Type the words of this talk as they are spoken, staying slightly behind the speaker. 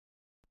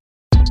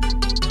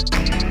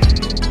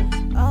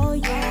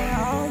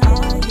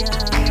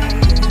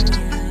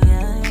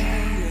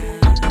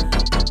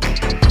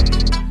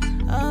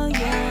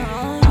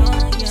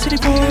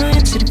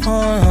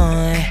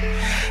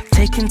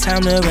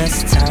time to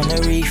rest, time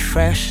to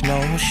refresh,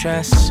 no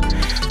stress.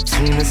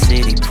 Tune the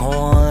city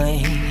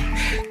point,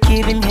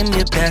 giving him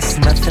your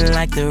best, nothing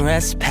like the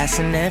rest,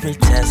 passing every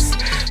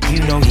test. You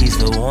know he's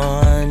the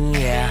one,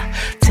 yeah.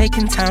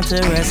 Taking time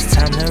to rest,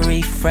 time to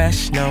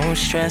refresh, no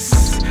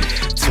stress.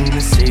 Tune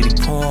the city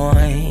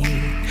point,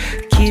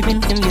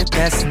 giving him your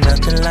best,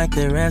 nothing like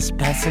the rest,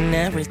 passing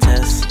every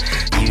test.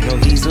 You know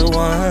he's the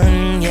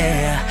one,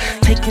 yeah.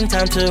 Taking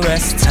time to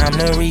rest, time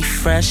to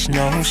refresh,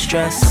 no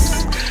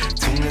stress.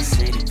 Tune the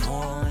city point.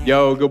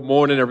 Yo, good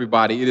morning,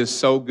 everybody. It is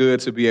so good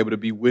to be able to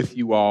be with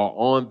you all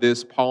on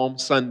this Palm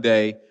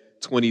Sunday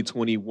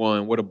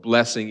 2021. What a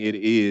blessing it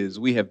is.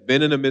 We have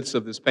been in the midst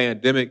of this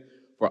pandemic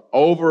for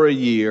over a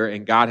year,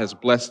 and God has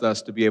blessed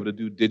us to be able to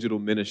do digital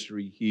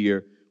ministry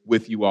here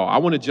with you all. I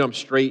want to jump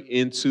straight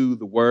into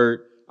the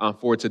word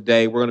for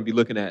today. We're going to be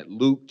looking at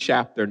Luke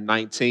chapter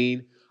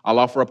 19. I'll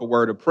offer up a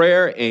word of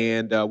prayer,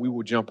 and we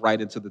will jump right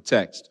into the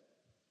text.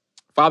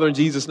 Father, in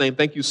Jesus' name,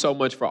 thank you so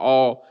much for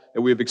all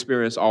that we have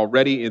experienced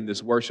already in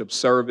this worship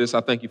service.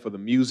 I thank you for the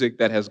music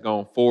that has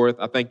gone forth.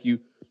 I thank you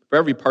for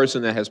every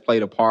person that has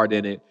played a part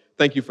in it.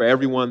 Thank you for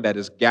everyone that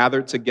is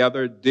gathered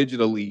together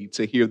digitally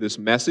to hear this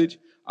message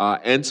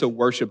and to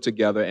worship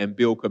together and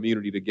build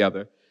community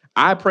together.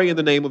 I pray in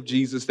the name of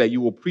Jesus that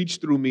you will preach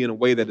through me in a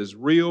way that is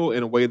real,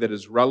 in a way that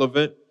is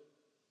relevant,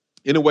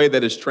 in a way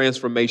that is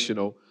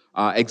transformational,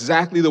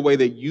 exactly the way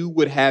that you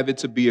would have it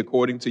to be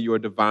according to your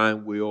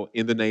divine will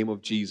in the name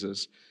of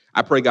Jesus.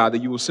 I pray, God,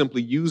 that you will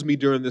simply use me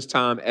during this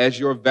time as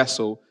your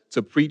vessel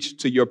to preach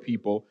to your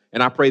people.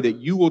 And I pray that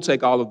you will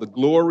take all of the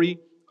glory,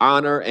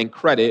 honor, and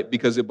credit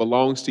because it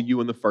belongs to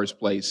you in the first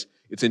place.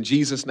 It's in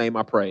Jesus' name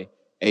I pray.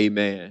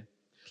 Amen.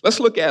 Let's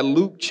look at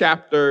Luke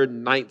chapter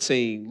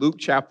 19. Luke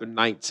chapter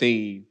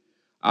 19.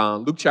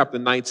 Luke chapter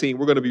 19,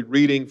 we're going to be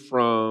reading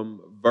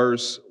from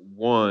verse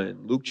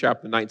 1. Luke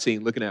chapter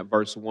 19, looking at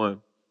verse 1.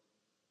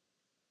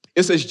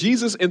 It says,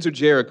 Jesus entered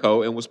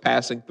Jericho and was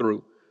passing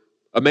through.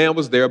 A man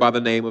was there by the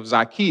name of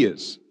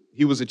Zacchaeus.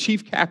 He was a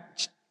chief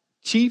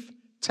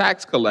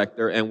tax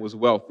collector and was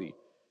wealthy.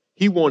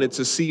 He wanted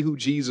to see who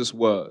Jesus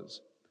was.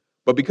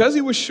 But because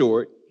he was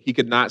short, he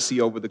could not see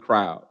over the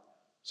crowd.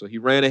 So he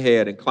ran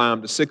ahead and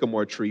climbed a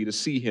sycamore tree to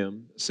see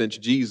him, since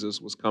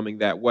Jesus was coming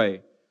that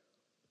way.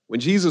 When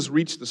Jesus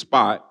reached the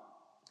spot,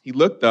 he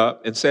looked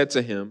up and said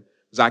to him,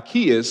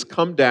 Zacchaeus,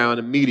 come down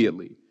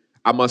immediately.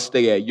 I must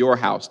stay at your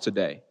house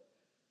today.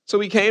 So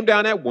he came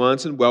down at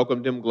once and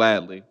welcomed him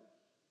gladly.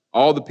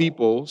 All the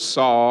people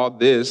saw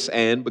this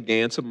and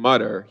began to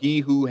mutter,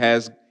 he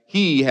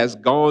has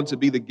gone to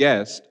be the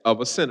guest of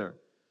a sinner.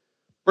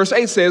 Verse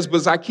 8 says,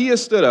 but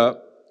Zacchaeus stood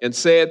up and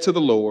said to the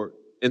Lord,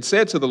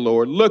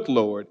 look,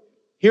 Lord,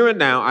 here and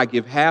now I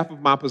give half of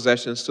my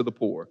possessions to the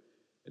poor.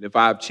 And if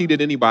I have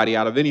cheated anybody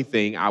out of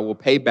anything, I will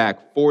pay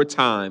back 4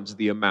 times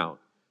the amount.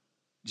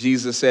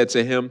 Jesus said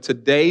to him,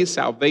 today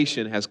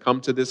salvation has come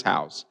to this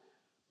house,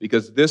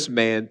 because this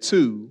man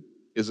too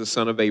is a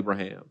son of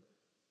Abraham.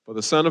 For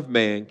the Son of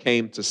Man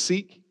came to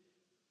seek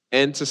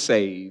and to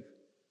save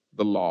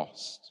the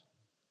lost.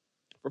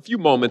 For a few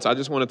moments, I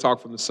just want to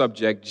talk from the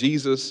subject,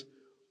 Jesus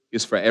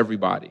is for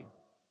everybody.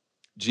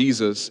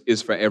 Jesus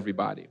is for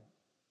everybody.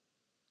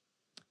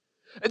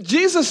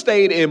 Jesus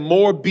stayed in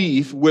more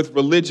beef with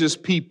religious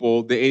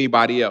people than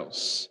anybody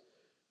else.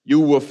 You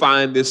will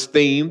find this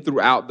theme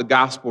throughout the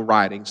gospel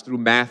writings, through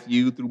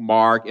Matthew, through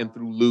Mark, and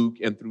through Luke,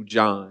 and through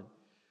John.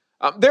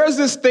 There's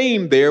this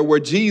theme there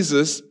where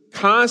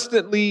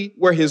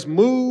where his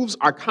moves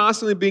are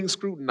constantly being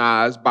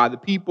scrutinized by the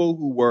people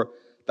who were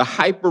the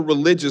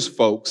hyper-religious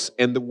folks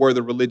and were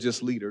the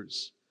religious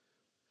leaders.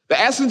 The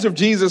essence of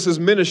Jesus'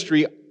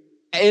 ministry,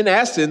 in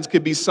essence,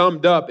 could be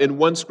summed up in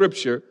one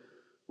scripture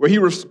where he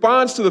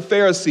responds to the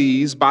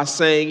Pharisees by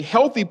saying,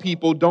 healthy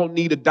people don't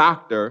need a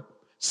doctor,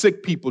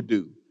 sick people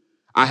do.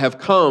 I have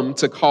come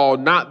to call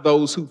not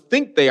those who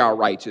think they are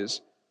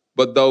righteous,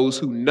 but those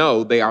who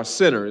know they are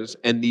sinners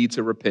and need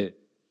to repent.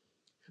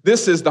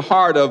 This is the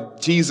heart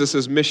of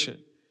Jesus' mission.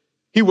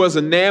 He was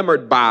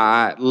enamored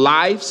by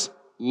life's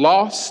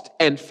lost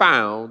and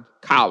found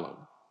column.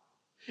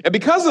 And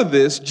because of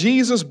this,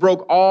 Jesus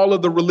broke all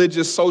of the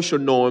religious social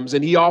norms,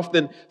 and he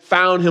often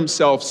found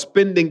himself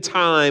spending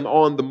time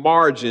on the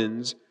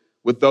margins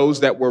with those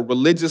that were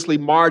religiously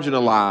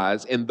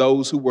marginalized and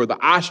those who were the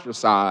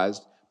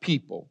ostracized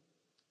people.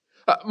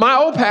 My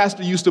old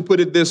pastor used to put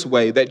it this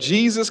way, that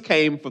Jesus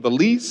came for the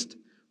least,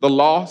 the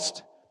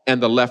lost,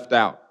 and the left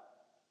out.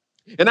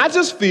 And I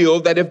just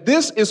feel that if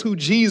this is who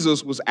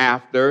Jesus was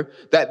after,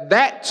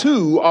 that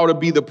too ought to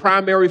be the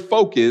primary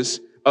focus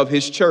of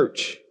his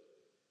church.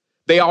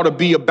 They ought to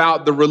be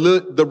about the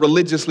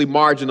religiously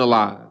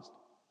marginalized,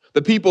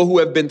 the people who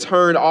have been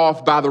turned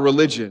off by the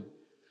religion,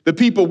 the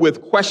people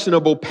with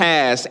questionable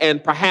past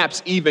and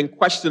perhaps even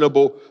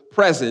questionable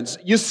presence.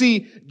 You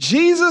see,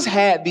 Jesus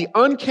had the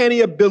uncanny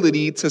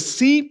ability to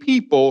see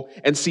people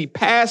and see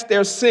past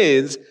their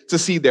sins, to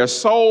see their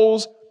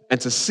souls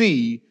and to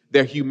see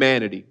their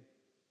humanity.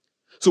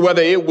 So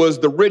whether it was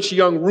the rich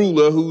young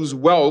ruler whose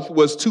wealth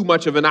was too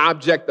much of an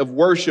object of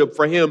worship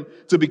for him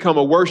to become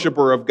a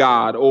worshiper of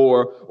God,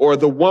 or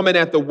the woman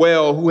at the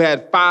well who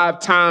had 5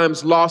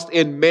 times lost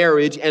in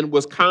marriage and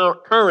was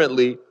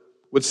currently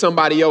with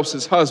somebody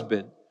else's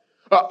husband,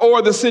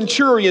 or the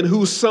centurion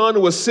whose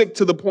son was sick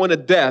to the point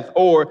of death,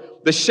 or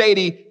the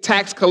shady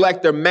tax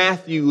collector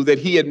Matthew that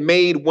he had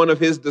made one of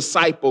his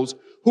disciples.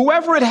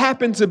 Whoever it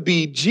happened to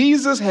be,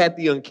 Jesus had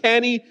the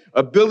uncanny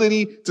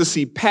ability to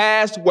see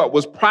past what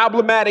was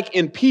problematic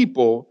in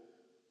people,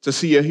 to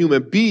see a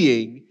human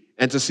being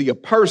and to see a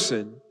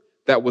person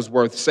that was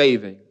worth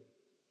saving.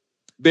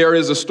 There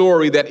is a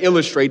story that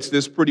illustrates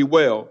this pretty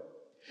well.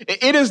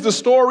 It is the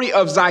story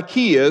of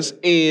Zacchaeus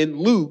in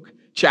Luke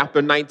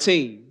chapter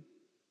 19.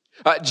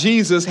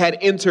 Jesus had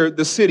entered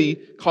the city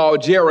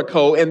called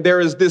Jericho, and there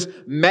is this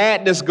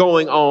madness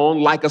going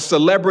on like a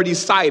celebrity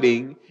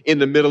sighting in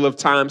the middle of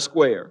Times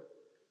Square.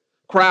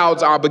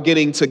 Crowds are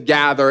beginning to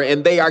gather,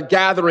 and they are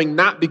gathering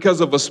not because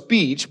of a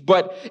speech,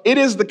 but it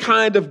is the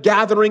kind of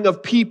gathering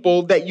of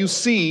people that you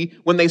see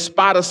when they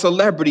spot a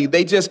celebrity.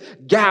 They just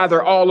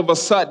gather all of a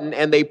sudden,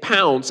 and they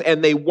pounce,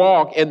 and they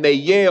walk, and they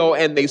yell,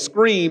 and they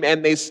scream,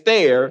 and they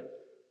stare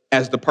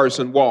as the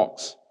person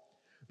walks.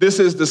 This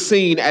is the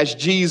scene as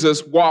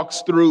Jesus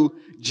walks through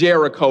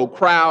Jericho.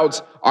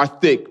 Crowds are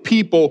thick.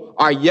 People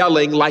are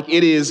yelling like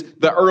it is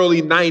the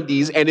early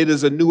 90s and it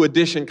is a New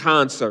Edition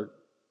concert.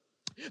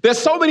 There's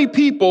so many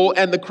people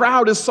and the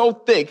crowd is so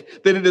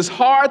thick that it is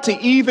hard to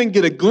even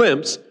get a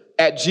glimpse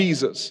at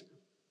Jesus.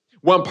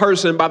 One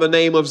person by the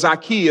name of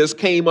Zacchaeus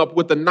came up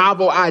with the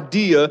novel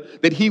idea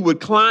that he would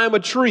climb a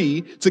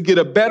tree to get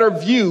a better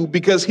view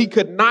because he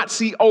could not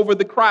see over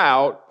the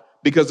crowd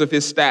because of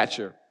his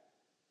stature.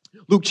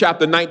 Luke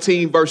chapter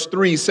 19, verse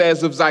 3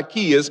 says of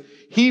Zacchaeus,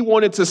 he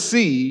wanted to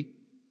see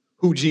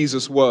who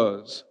Jesus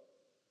was.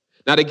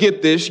 Now, to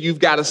get this, you've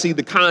got to see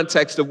the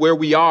context of where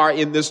we are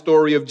in this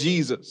story of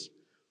Jesus.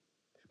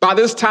 By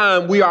this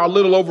time, we are a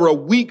little over a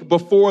week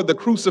before the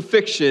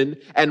crucifixion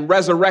and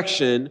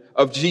resurrection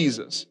of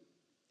Jesus.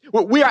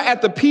 We are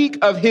at the peak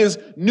of his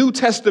New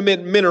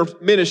Testament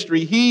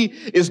ministry. He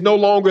is no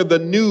longer the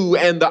new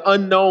and the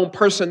unknown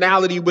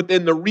personality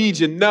within the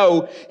region.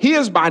 No, he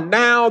is by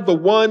now the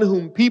one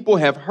whom people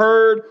have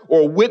heard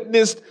or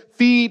witnessed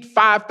feed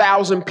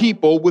 5,000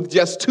 people with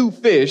just 2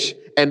 fish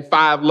and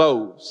 5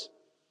 loaves.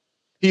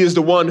 He is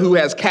the one who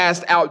has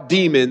cast out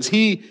demons.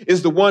 He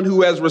is the one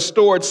who has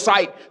restored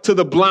sight to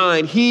the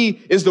blind. He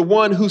is the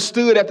one who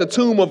stood at the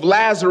tomb of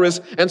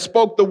Lazarus and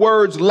spoke the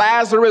words,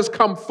 "Lazarus,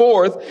 come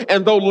forth."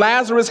 And though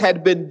Lazarus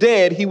had been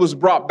dead, he was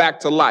brought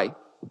back to life.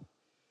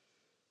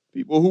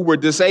 People who were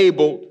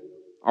disabled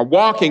are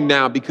walking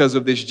now because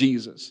of this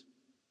Jesus.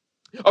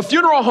 A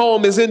funeral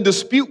home is in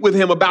dispute with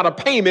him about a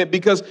payment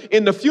because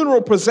in the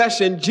funeral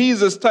procession,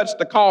 Jesus touched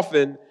the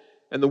coffin,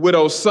 and the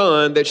widow's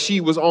son that she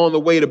was on the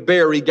way to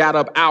bury got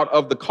up out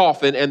of the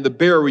coffin and the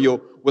burial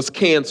was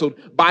canceled.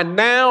 By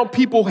now,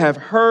 people have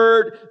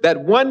heard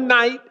that one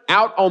night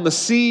out on the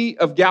Sea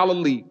of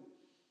Galilee,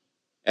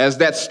 as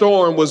that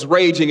storm was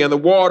raging and the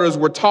waters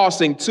were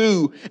tossing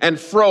to and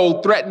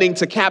fro, threatening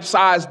to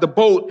capsize the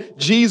boat,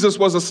 Jesus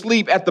was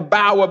asleep at the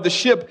bow of the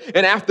ship.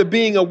 And after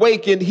being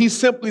awakened, he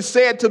simply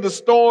said to the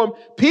storm,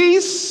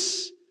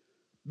 "Peace,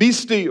 be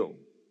still."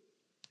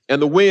 And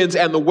the winds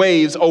and the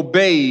waves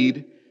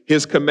obeyed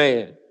his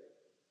command.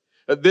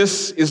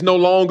 This is no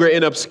longer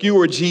an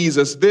obscure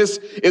Jesus. This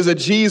is a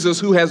Jesus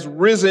who has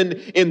risen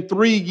in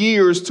 3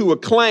 years to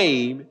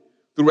acclaim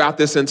throughout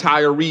this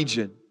entire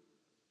region.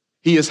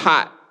 He is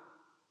hot.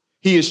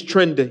 He is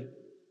trending.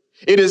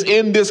 It is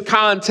in this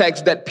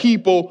context that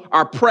people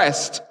are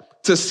pressed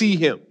to see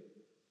him.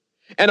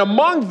 And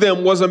among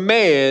them was a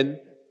man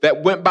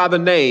that went by the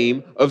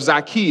name of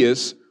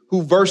Zacchaeus,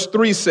 who verse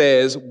 3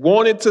 says,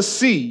 wanted to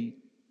see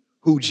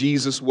who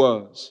Jesus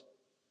was.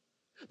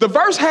 The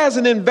verse has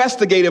an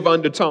investigative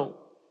undertone.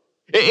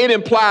 It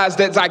implies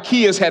that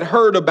Zacchaeus had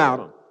heard about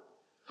him.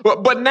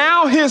 But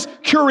now his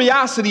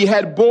curiosity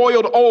had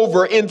boiled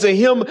over into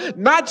him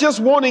not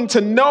just wanting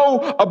to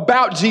know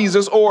about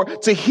Jesus or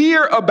to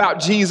hear about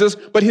Jesus,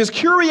 but his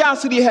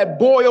curiosity had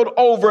boiled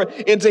over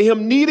into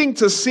him needing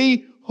to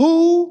see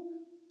who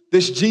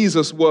this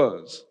Jesus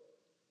was.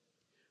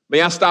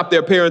 May I stop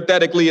there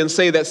parenthetically and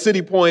say that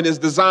City Point is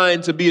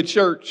designed to be a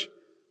church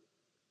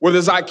where the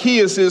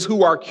Zacchaeuses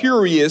who are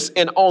curious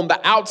and on the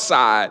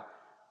outside,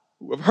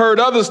 who have heard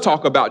others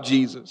talk about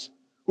Jesus,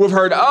 who have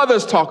heard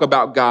others talk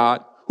about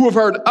God, who have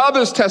heard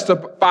others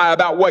testify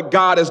about what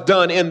God has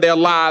done in their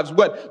lives,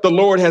 what the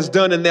Lord has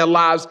done in their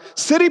lives.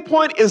 City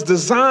Point is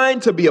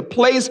designed to be a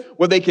place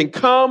where they can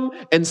come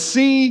and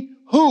see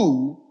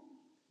who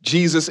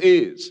Jesus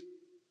is.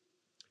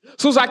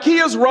 So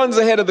Zacchaeus runs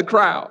ahead of the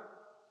crowd.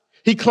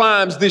 He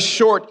climbs this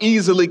short,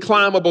 easily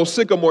climbable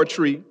sycamore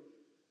tree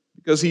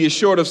because he is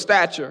short of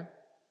stature,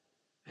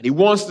 and he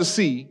wants to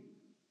see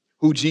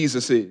who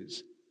Jesus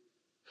is.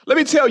 Let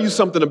me tell you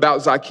something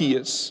about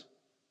Zacchaeus.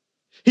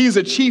 He's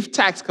a chief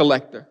tax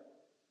collector.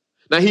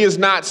 Now, he is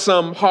not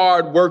some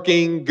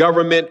hard-working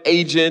government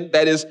agent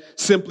that is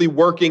simply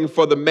working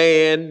for the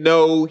man.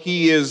 No,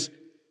 he's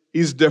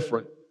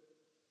different.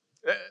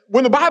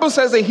 When the Bible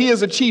says that he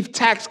is a chief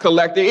tax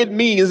collector, it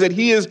means that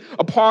he is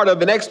a part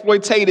of an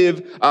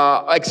exploitative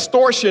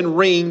extortion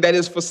ring that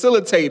is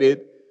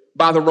facilitated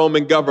by the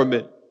Roman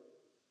government.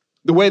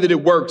 The way that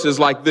it works is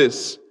like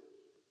this.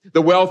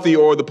 The wealthy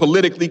or the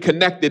politically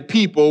connected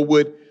people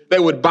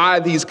would buy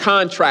these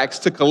contracts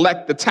to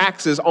collect the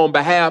taxes on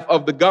behalf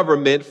of the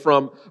government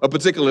from a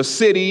particular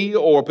city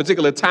or a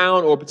particular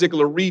town or a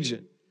particular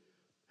region.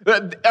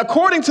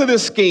 According to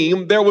this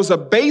scheme, there was a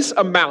base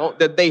amount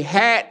that they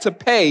had to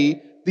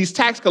pay, these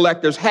tax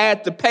collectors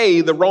had to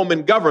pay the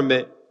Roman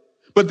government,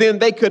 but then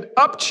they could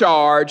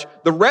upcharge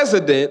the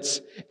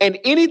residents, and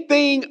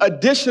anything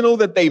additional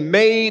that they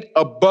made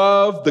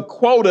above the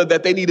quota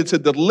that they needed to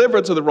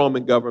deliver to the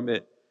Roman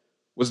government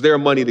was their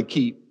money to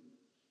keep.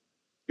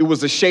 It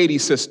was a shady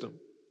system.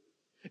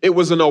 It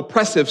was an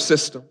oppressive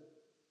system.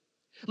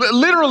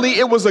 Literally,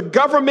 it was a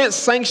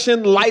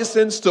government-sanctioned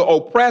license to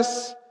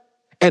oppress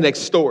and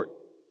extort.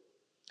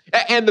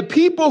 And the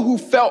people who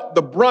felt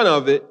the brunt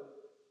of it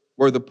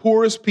were the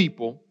poorest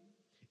people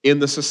in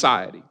the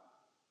society.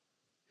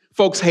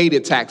 Folks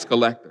hated tax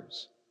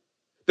collectors,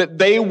 that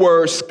they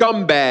were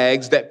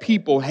scumbags that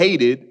people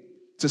hated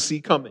to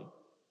see coming.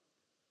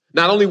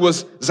 Not only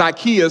was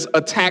Zacchaeus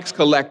a tax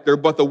collector,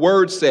 but the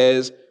word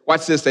says,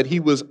 watch this, that he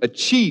was a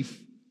chief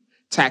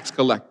tax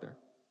collector.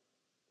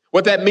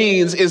 What that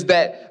means is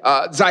that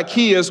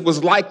Zacchaeus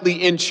was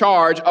likely in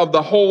charge of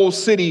the whole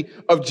city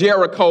of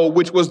Jericho,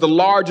 which was the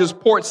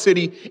largest port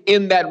city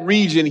in that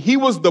region. He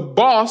was the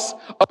boss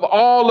of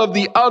all of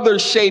the other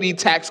shady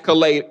tax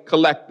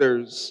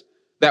collectors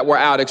that were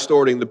out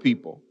extorting the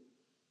people.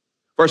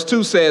 Verse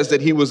 2 says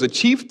that he was a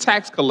chief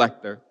tax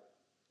collector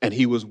and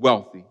he was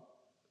wealthy.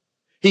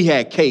 He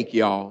had cake,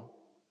 y'all.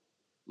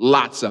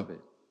 Lots of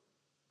it.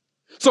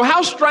 So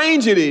how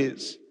strange it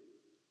is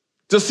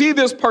to see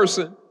this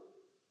person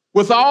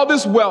with all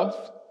this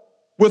wealth,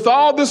 with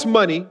all this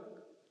money,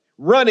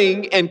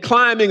 running and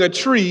climbing a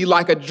tree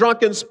like a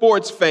drunken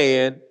sports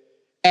fan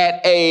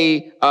at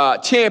a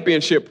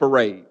championship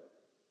parade.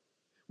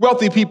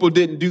 Wealthy people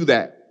didn't do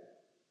that.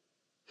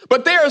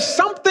 But there is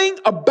something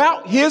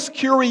about his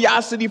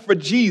curiosity for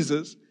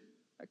Jesus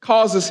that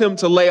causes him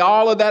to lay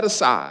all of that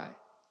aside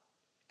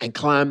and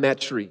climb that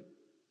tree.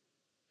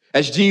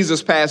 As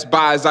Jesus passed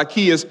by,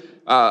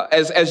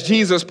 as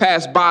Jesus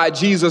passed by,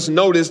 Jesus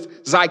noticed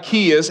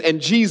Zacchaeus, and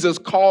Jesus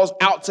calls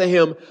out to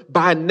him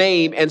by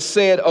name and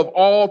said of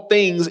all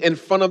things in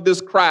front of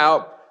this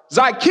crowd,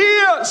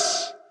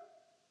 Zacchaeus,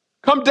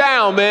 come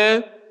down,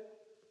 man.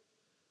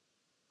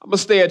 I'm going to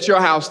stay at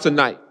your house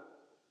tonight.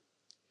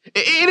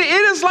 It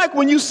is like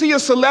when you see a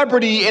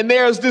celebrity and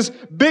there's this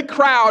big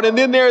crowd and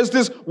then there's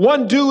this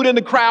one dude in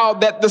the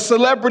crowd that the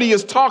celebrity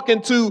is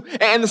talking to,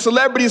 and the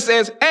celebrity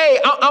says, hey,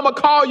 I'm going to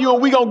call you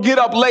and we're going to get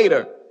up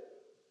later.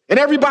 And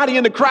everybody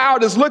in the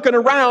crowd is looking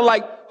around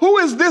like, who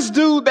is this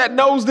dude that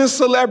knows this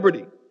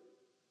celebrity?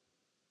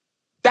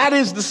 That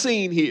is the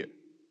scene here.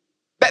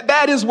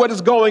 That is what is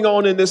going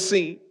on in this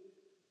scene.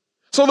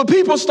 So the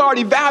people start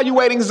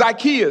evaluating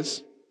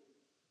Zacchaeus.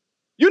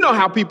 You know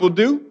how people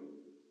do.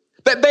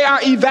 That they are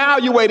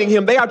evaluating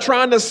him. They are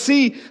trying to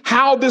see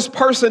how this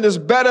person is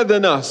better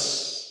than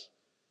us.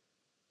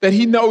 That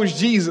he knows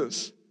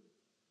Jesus.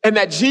 And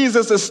that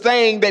Jesus is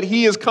saying that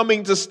he is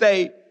coming to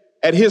stay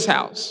at his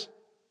house.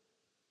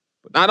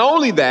 But not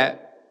only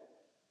that,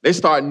 they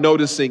start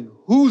noticing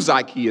who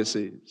Zacchaeus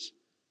is.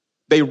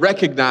 They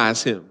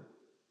recognize him.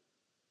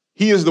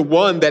 He is the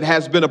one that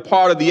has been a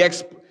part of the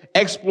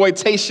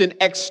exploitation,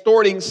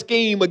 extorting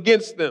scheme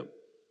against them.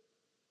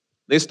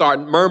 They start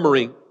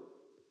murmuring,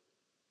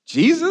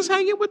 Jesus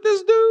hanging with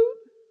this dude?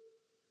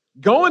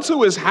 Going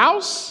to his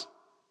house?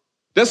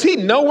 Does he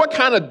know what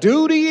kind of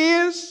dude he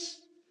is?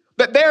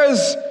 That there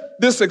is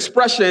this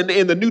expression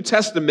in the New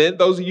Testament,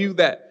 those of you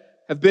that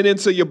have been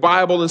into your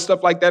Bible and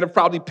stuff like that have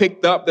probably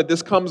picked up that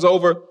this comes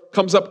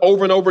up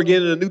over and over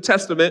again in the New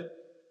Testament.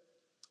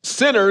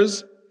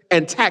 Sinners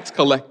and tax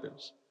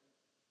collectors,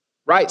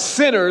 right?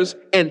 Sinners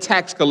and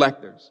tax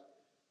collectors.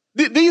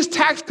 These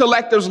tax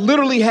collectors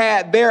literally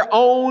had their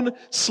own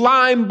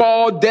slime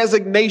ball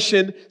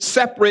designation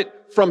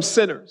separate from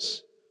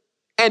sinners.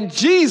 And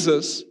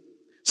Jesus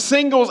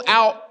singles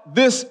out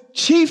this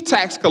chief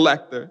tax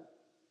collector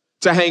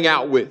to hang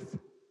out with.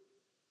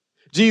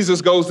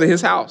 Jesus goes to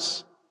his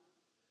house.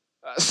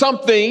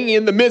 Something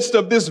in the midst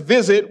of this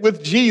visit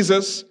with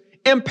Jesus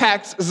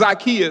impacts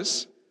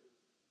Zacchaeus,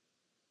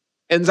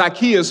 and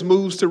Zacchaeus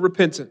moves to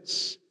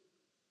repentance.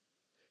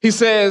 He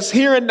says,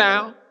 here and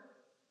now,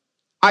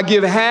 I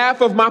give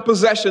half of my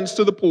possessions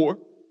to the poor,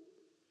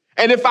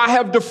 and if I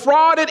have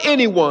defrauded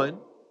anyone,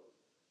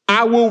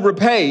 I will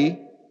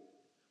repay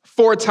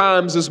 4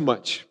 times as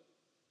much.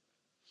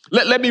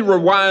 Let me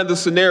rewind the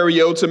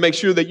scenario to make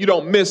sure that you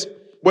don't miss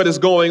what is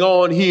going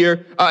on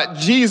here.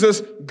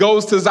 Jesus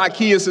goes to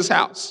Zacchaeus'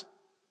 house.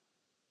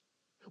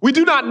 We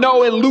do not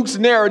know in Luke's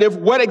narrative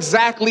what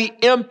exactly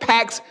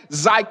impacts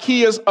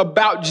Zacchaeus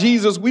about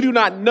Jesus. We do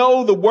not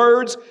know the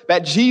words that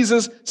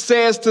Jesus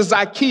says to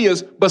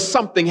Zacchaeus, but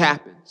something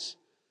happens.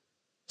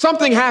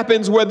 Something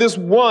happens where this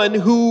one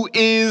who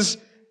is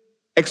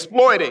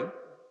exploiting,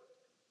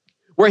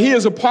 where he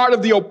is a part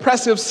of the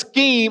oppressive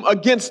scheme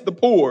against the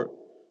poor,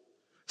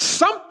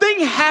 something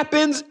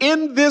happens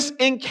in this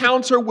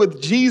encounter with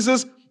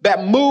Jesus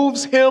that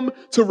moves him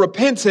to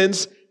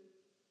repentance.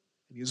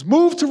 He's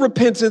moved to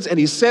repentance, and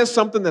he says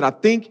something that I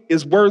think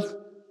is worth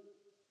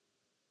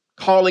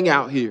calling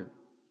out here.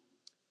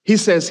 He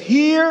says,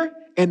 "Here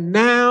and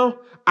now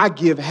I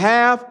give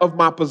half of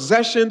my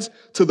possessions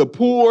to the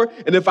poor,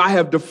 and if I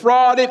have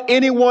defrauded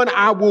anyone,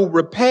 I will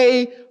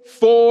repay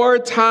 4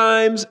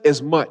 times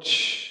as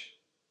much."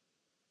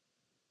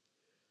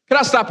 Can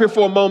I stop here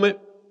for a moment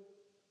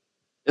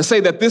and say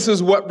that this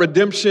is what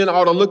redemption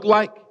ought to look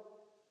like?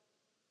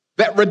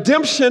 That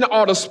redemption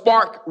ought to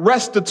spark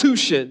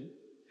restitution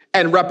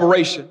and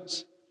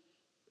reparations.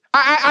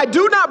 I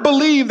do not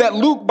believe that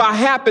Luke by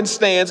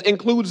happenstance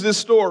includes this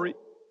story.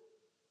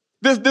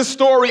 This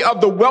story of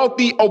the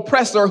wealthy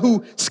oppressor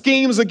who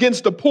schemes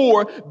against the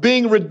poor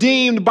being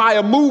redeemed by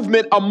a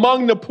movement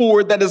among the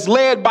poor that is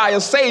led by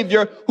a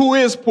savior who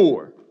is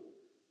poor.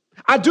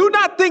 I do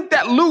not think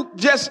that Luke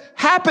just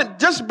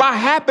by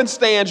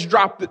happenstance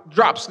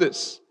drops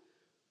this.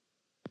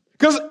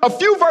 Because a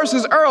few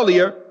verses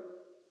earlier,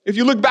 if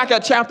you look back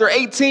at chapter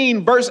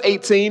 18, verse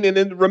 18, and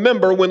then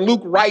remember when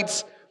Luke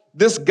writes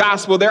this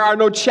gospel, there are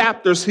no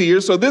chapters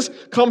here. So this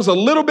comes a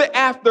little bit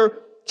after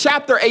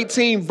chapter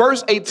 18,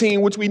 verse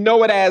 18, which we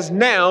know it as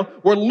now,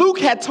 where Luke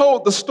had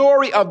told the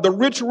story of the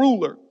rich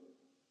ruler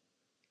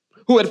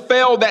who had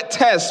failed that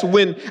test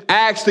when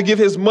asked to give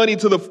his money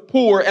to the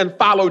poor and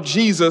follow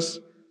Jesus.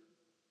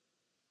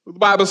 The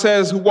Bible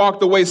says, who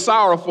walked away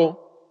sorrowful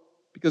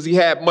because he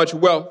had much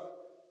wealth.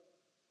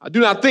 I do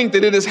not think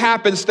that it is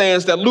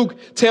happenstance that Luke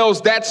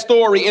tells that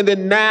story and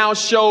then now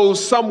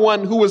shows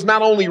someone who is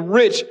not only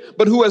rich,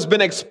 but who has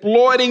been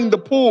exploiting the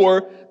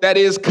poor, that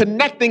is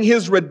connecting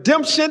his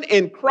redemption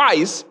in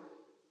Christ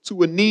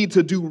to a need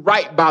to do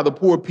right by the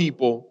poor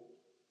people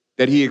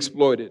that he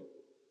exploited.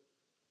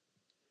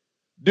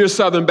 Dear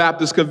Southern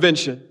Baptist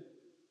Convention,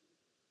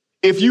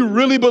 if you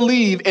really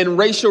believe in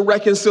racial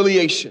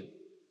reconciliation,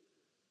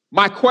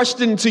 my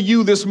question to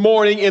you this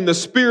morning in the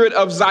spirit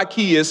of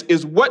Zacchaeus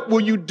is, what will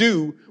you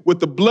do with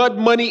the blood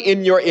money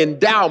in your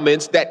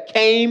endowments that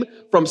came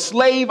from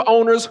slave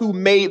owners who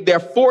made their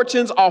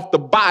fortunes off the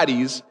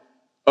bodies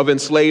of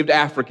enslaved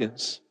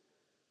Africans?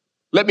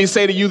 Let me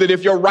say to you that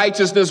if your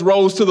righteousness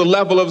rose to the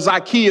level of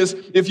Zacchaeus,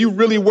 if you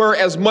really were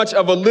as much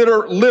of a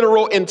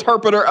literal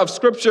interpreter of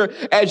scripture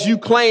as you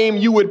claim,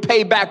 you would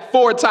pay back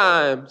 4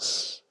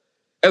 times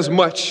as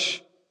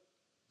much.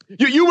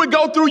 You would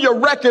go through your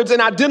records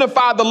and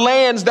identify the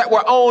lands that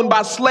were owned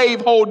by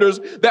slaveholders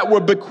that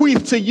were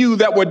bequeathed to you,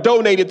 that were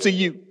donated to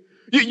you.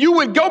 You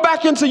would go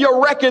back into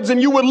your records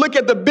and you would look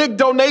at the big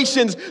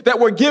donations that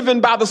were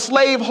given by the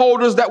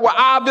slaveholders that were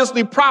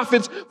obviously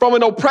profits from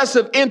an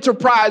oppressive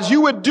enterprise.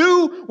 You would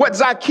do what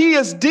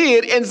Zacchaeus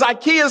did, and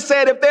Zacchaeus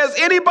said, if there's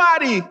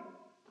anybody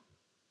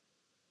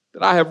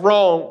that I have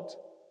wronged,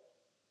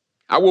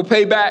 I will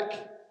pay back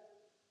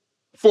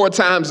 4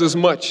 times as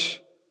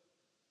much.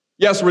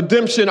 Yes,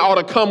 redemption ought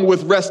to come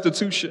with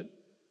restitution.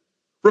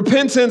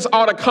 Repentance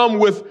ought to come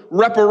with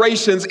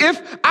reparations.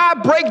 If I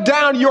break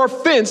down your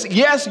fence,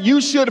 yes, you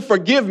should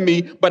forgive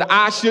me, but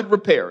I should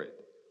repair it.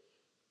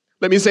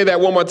 Let me say that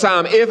one more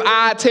time. If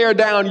I tear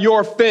down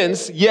your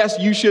fence, yes,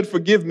 you should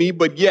forgive me,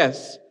 but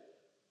yes,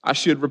 I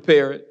should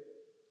repair it.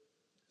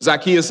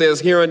 Zacchaeus says,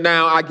 here and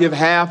now I give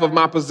half of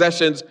my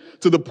possessions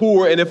to the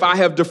poor, and if I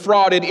have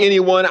defrauded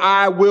anyone,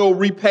 I will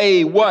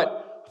repay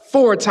what?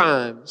 4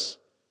 times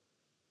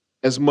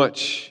as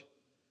much.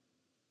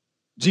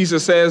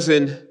 Jesus says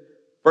in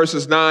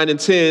verses 9 and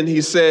 10, he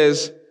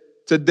says,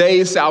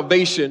 today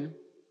salvation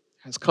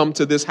has come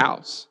to this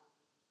house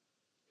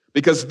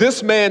because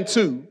this man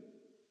too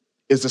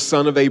is the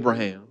son of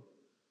Abraham.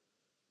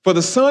 For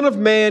the Son of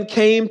Man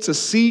came to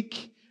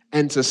seek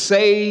and to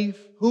save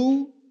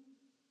who?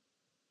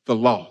 The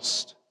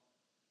lost.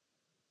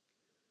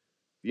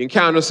 The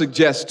encounter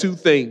suggests 2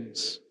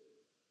 things: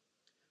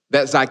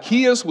 that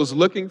Zacchaeus was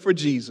looking for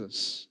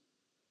Jesus,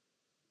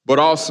 but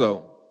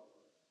also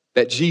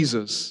that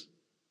Jesus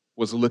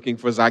was looking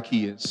for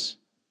Zacchaeus.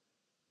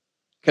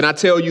 Can I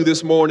tell you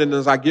this morning,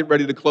 as I get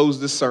ready to close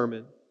this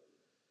sermon,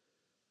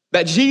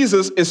 that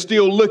Jesus is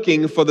still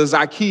looking for the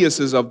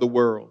Zacchaeuses of the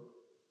world.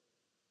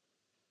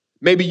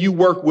 Maybe you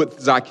work with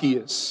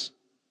Zacchaeus.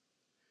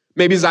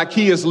 Maybe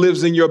Zacchaeus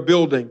lives in your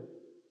building.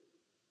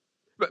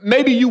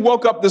 Maybe you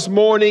woke up this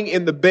morning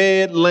in the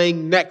bed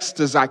laying next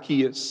to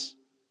Zacchaeus.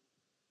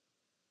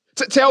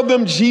 Tell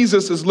them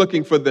Jesus is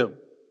looking for them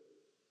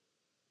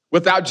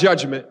without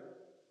judgment.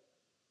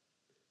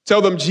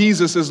 Tell them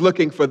Jesus is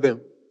looking for them.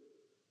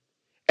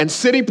 And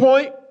City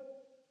Point,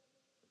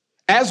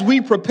 as we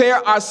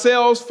prepare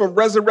ourselves for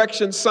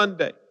Resurrection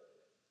Sunday,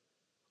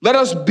 let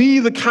us be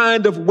the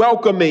kind of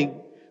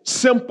welcoming,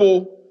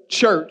 simple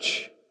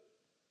church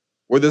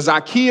where the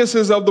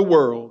Zacchaeuses of the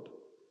world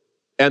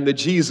and the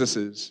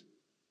Jesuses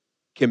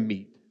can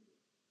meet.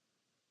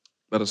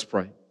 Let us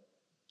pray.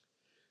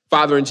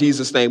 Father, in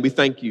Jesus' name, we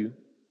thank you.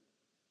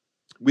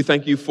 We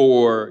thank you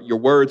for your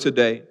word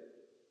today.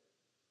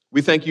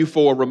 We thank you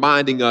for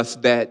reminding us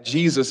that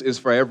Jesus is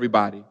for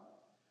everybody.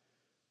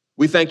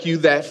 We thank you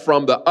that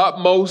from the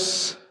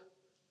utmost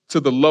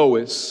to the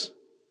lowest,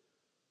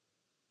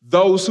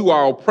 those who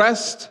are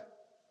oppressed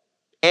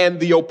and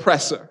the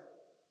oppressor,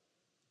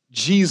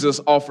 Jesus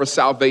offers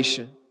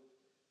salvation.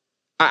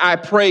 I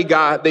pray,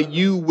 God, that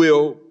you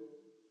will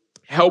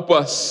help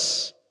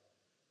us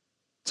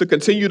to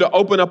continue to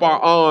open up our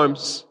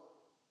arms,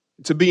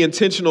 to be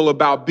intentional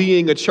about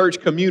being a church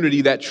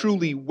community that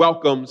truly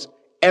welcomes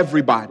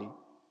everybody,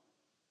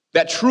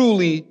 that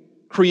truly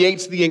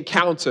creates the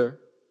encounter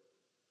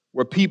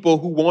where people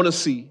who want to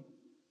see,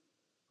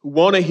 who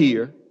want to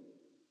hear,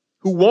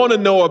 who want to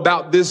know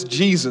about this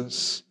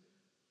Jesus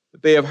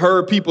that they have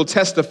heard people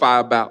testify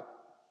about,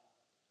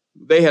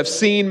 they have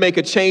seen make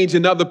a change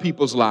in other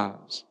people's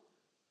lives,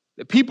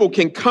 that people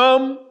can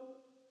come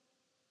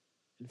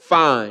and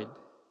find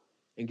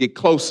and get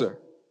closer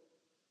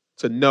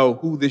to know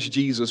who this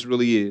Jesus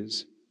really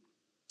is.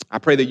 I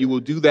pray that you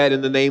will do that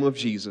in the name of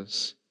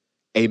Jesus.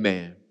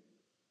 Amen.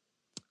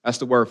 That's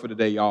the word for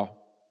today, y'all.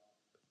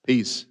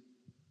 Peace.